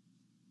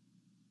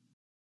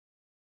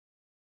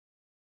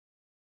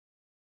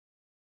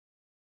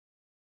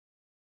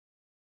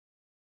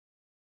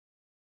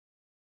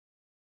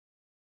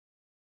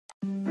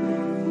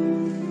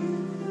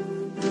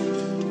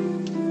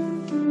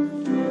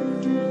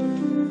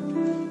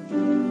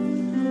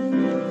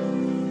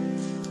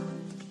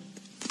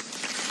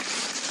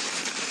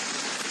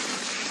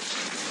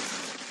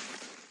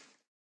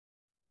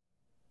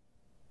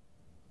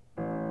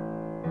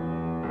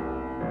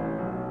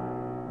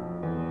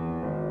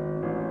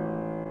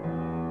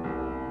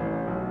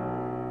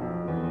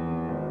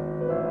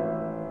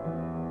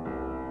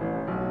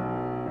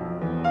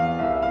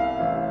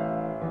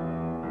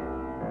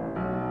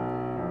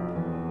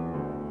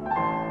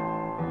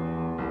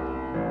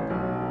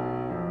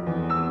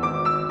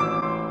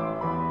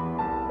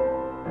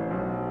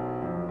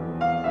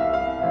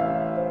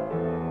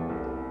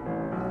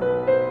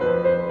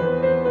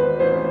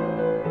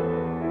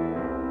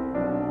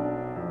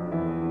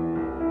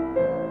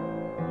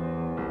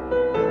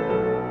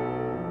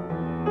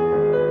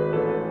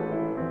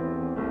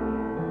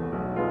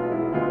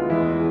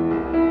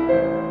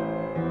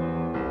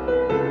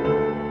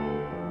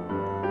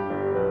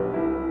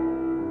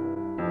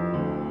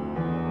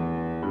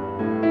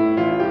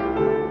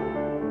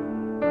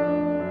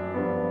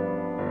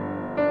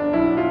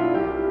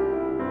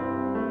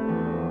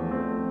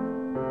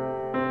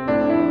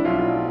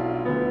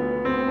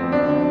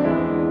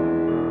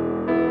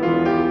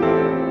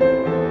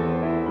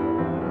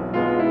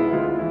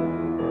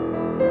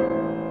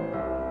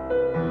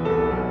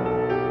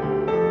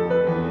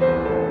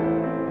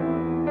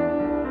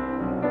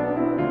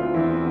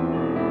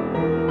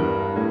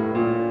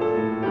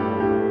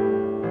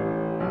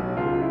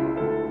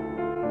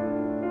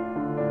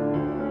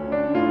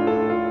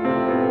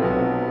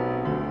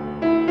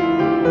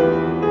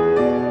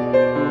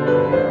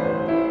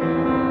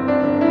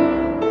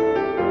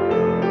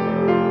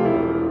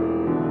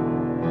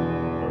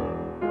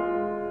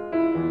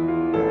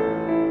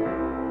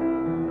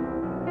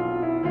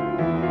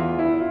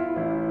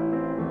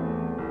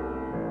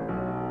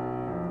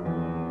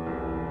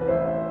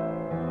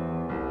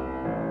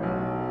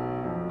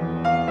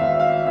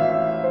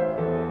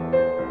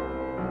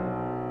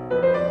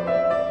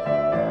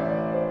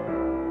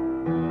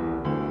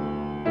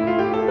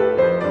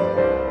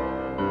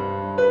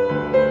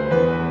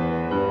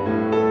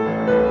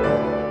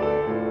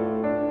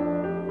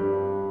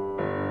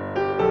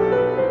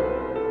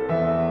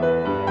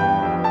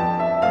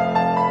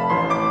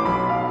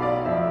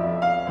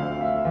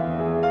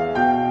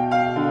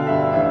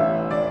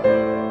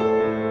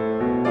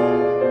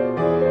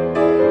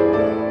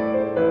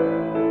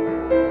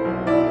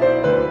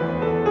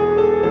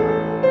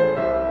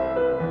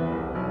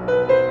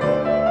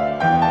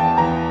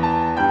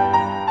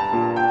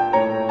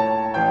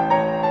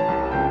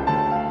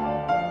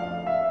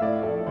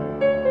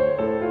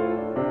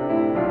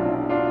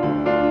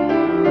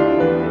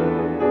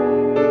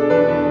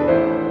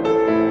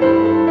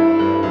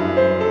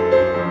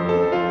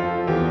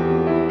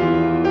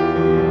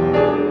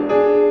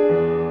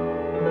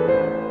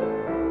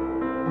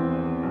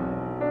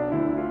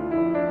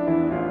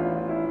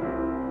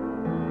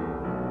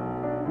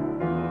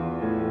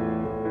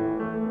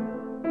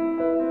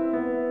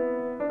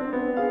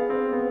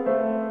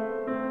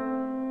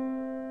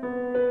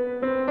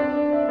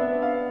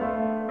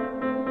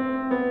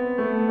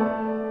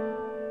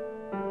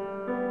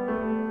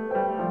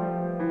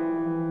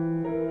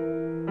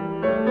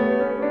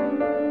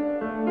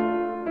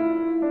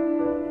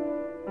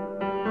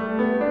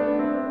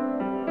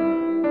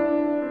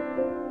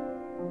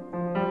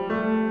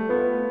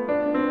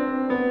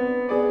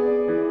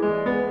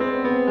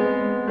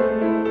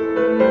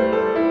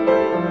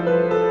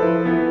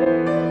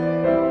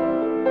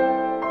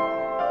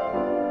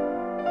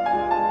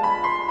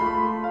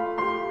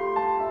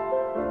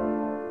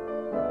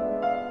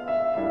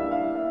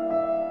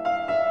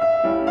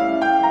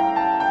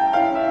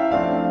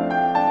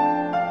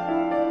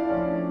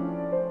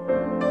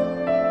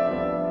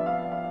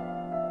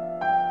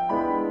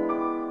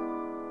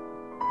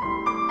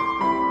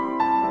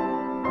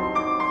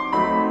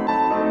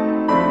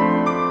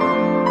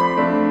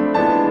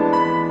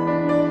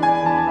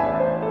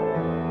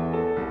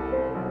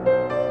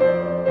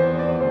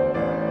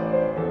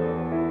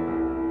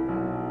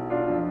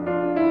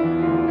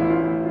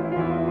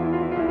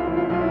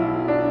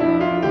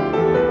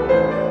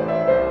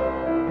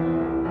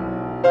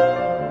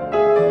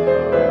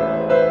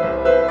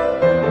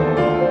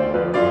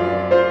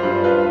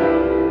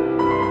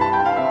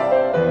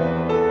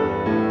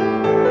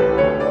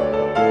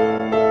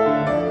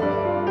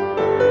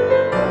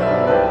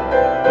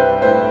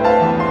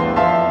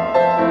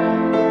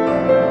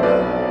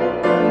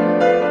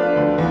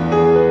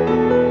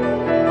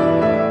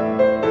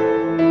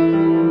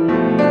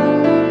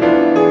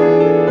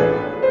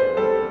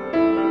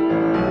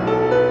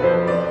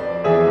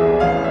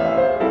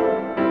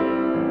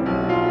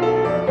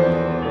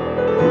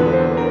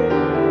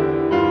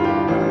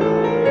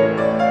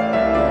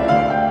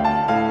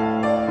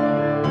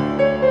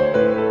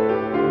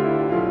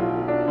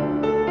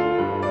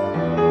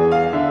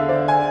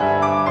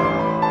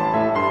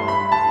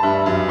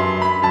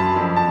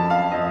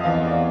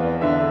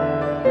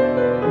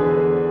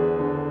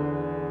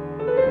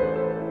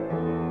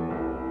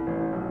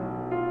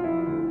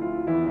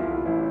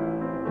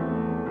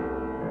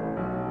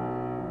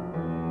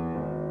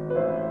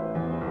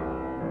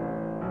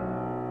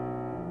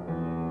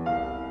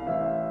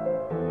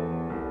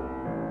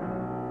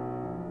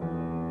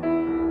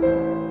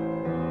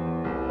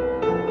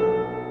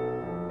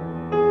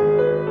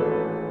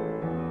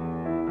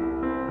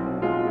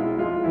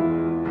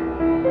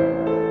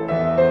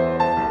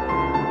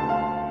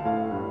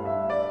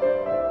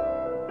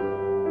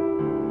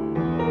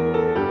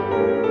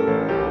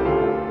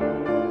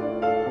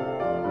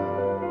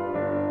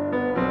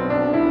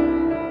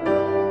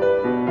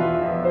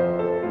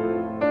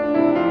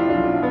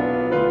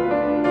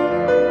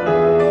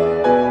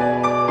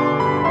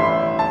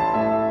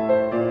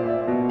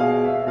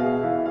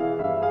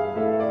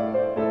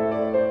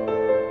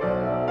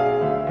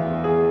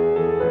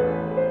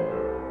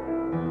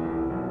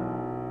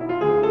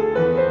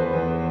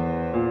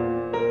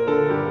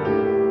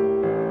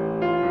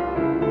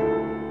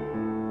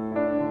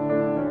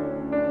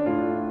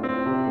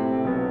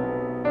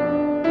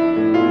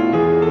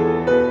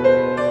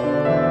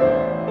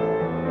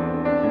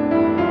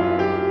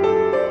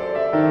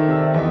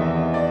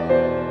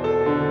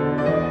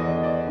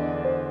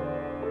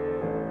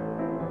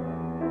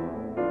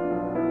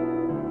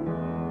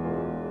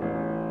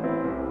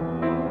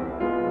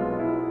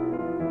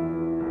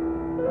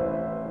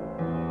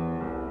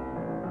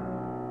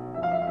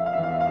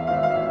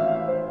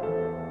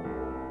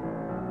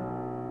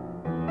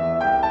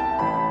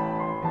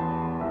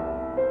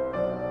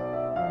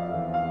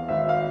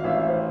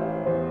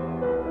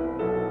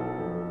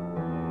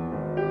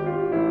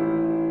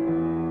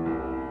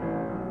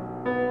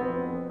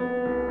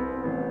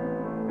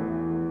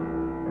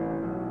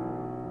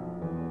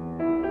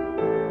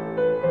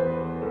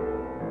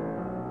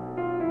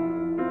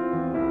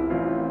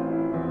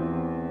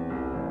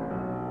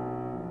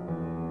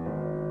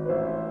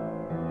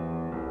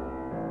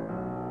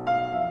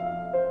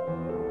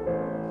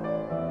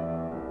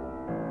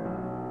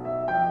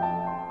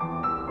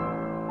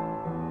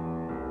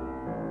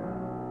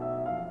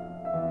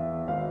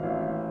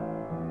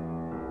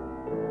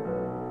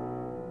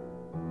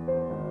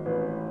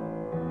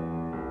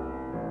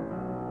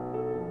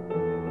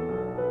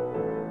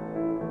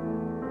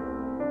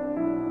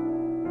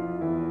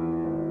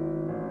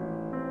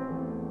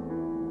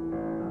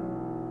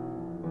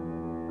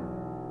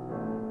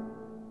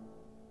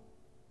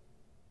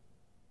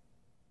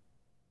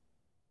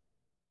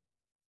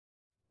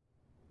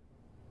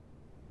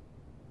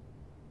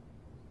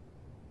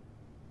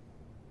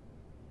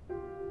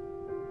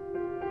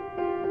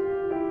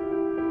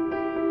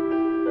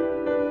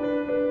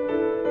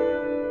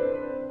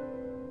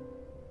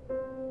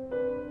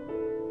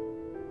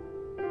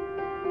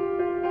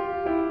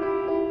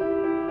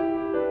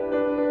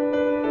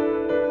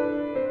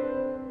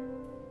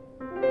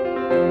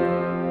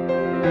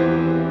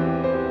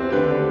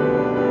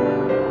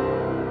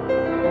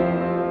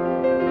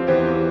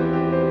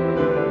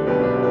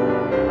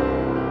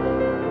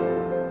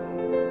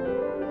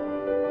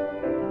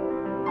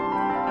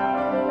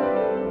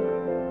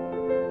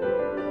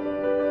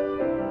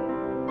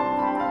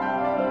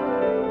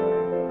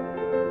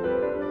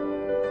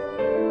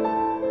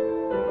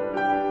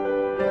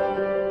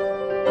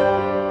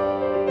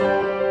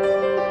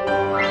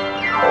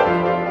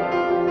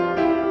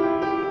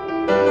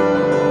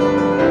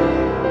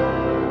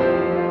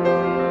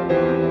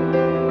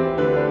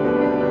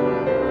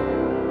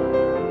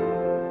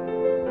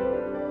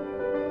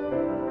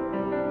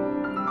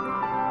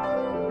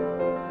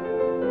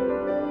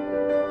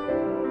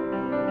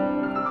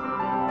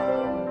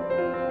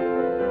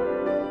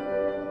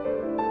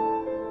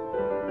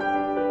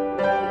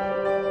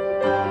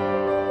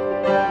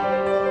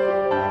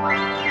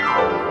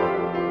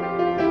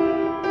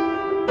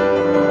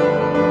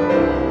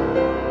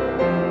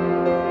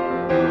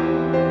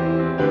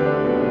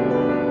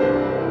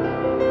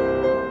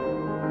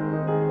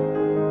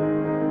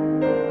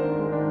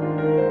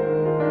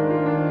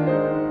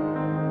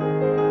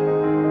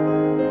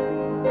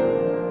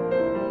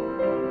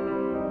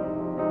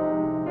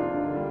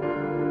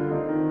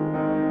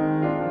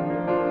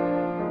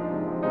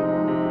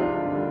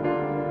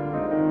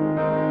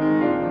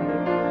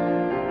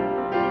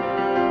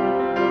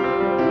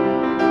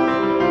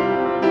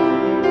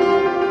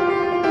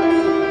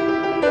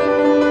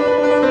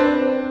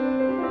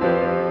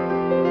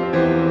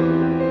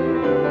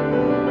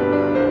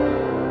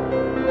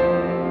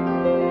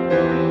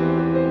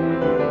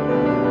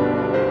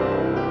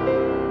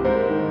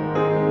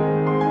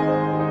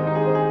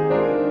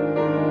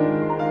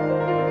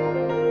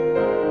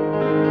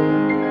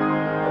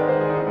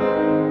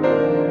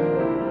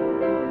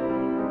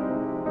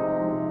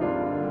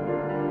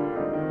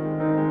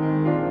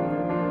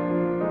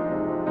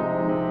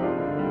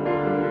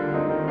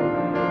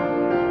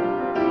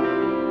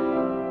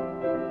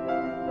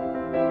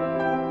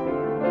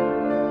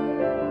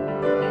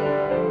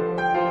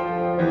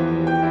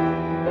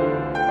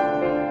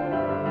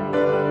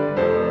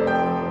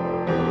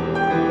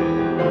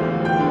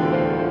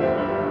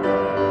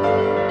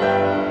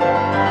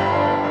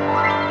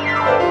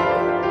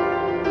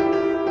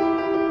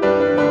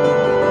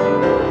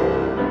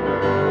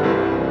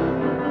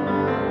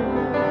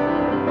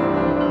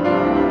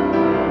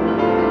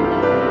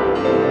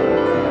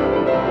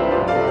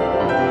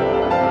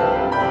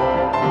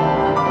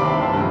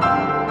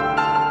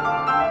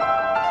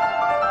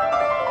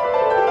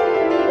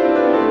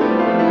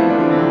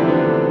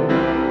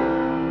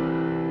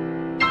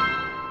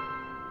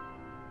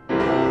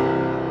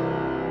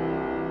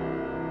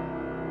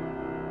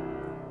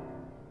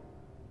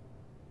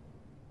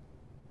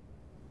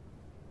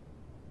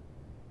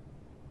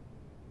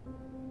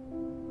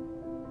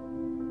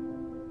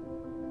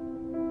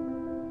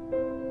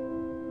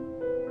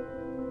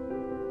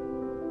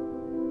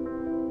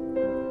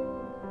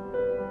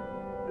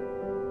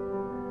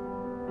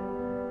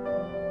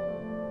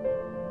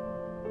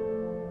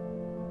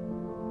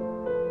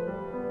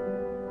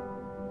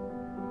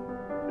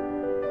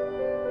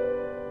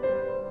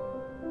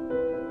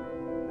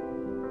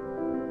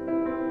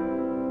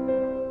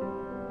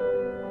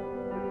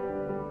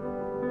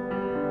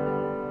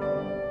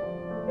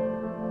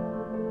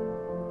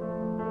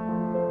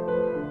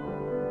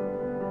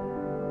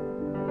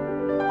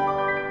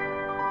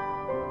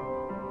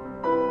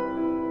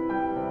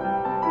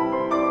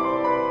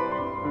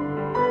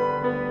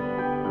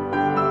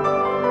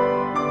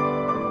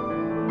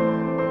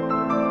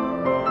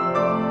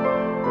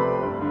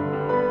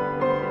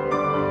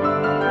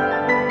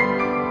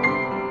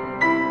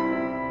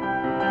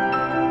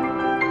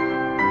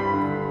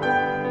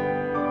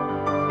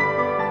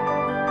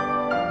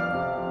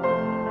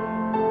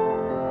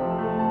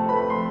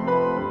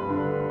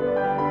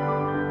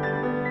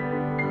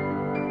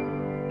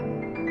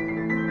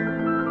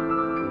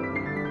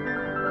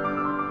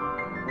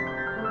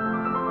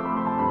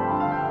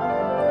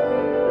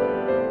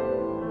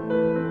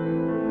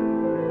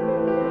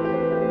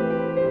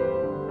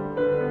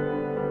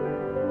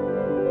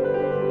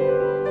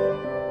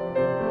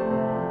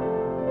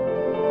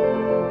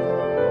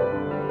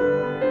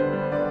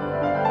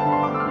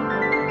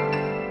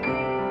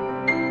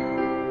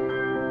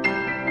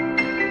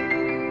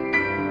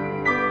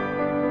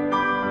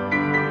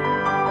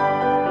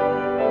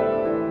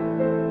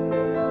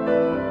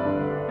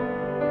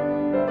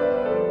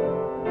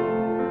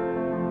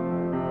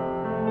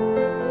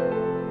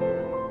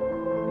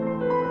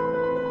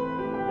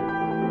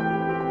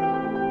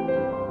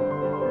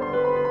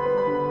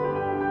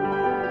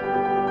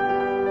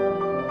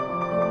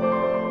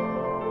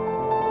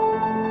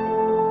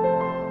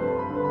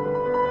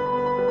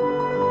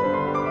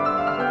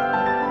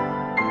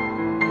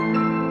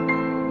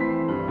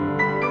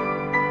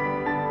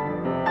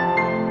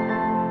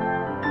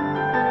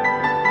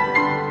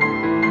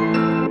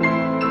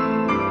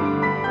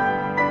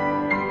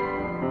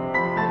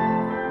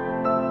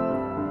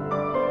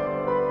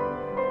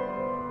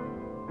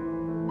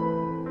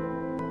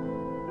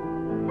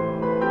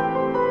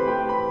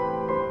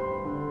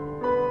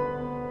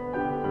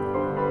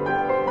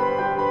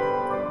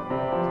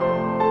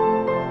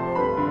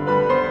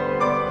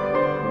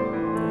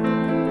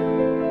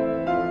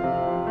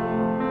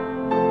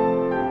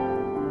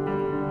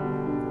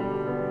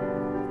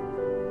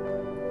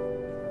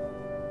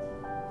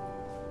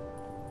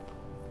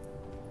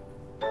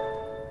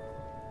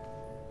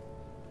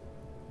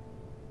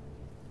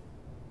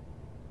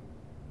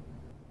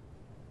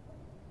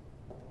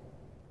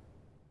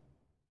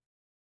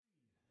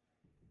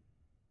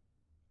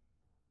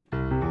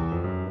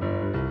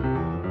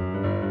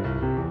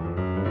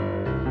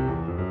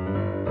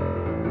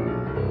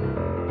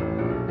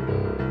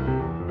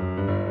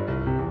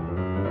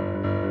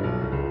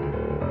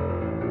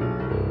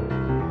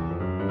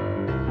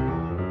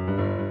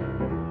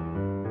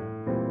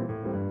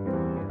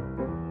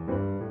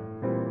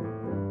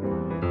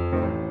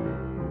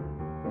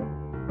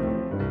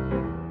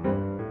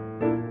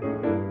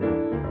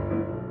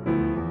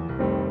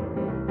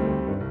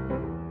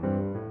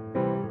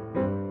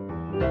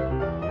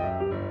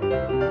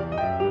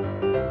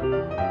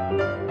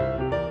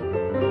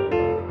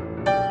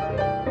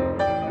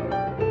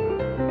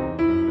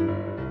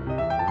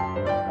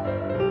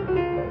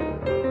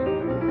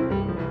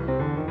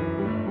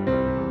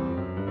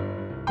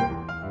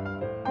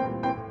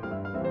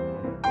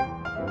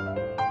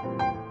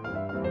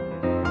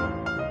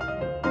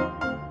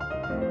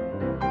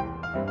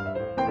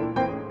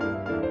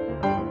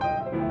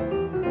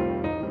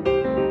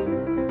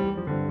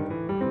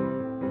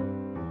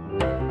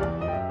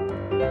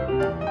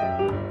 Thank you.